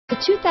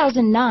The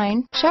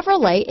 2009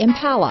 Chevrolet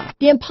Impala.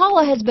 The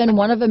Impala has been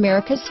one of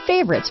America's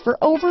favorites for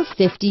over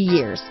 50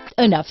 years.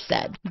 Enough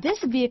said.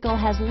 This vehicle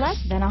has less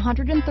than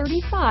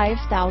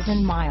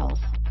 135,000 miles.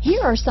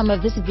 Here are some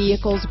of this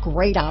vehicle's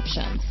great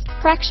options: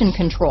 traction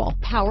control,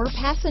 power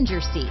passenger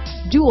seat,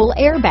 dual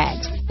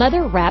airbags,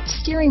 leather-wrapped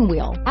steering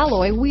wheel,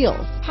 alloy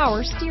wheels,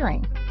 power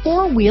steering,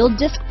 four-wheel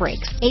disc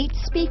brakes, 8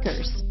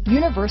 speakers,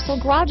 universal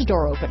garage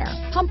door opener,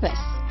 compass,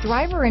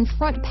 driver and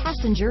front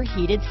passenger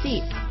heated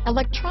seats,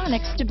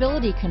 electronic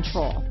stability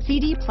control,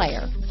 CD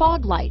player,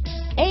 fog lights,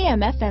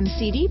 AM/FM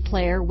CD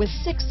player with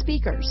 6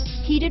 speakers,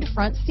 heated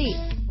front seats,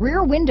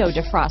 rear window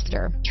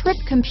defroster, trip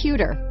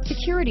computer,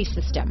 security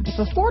system. If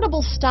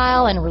affordable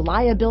style and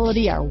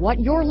reliability are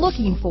what you're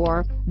looking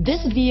for,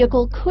 this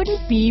vehicle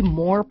couldn't be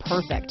more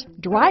perfect.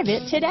 Drive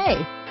it today.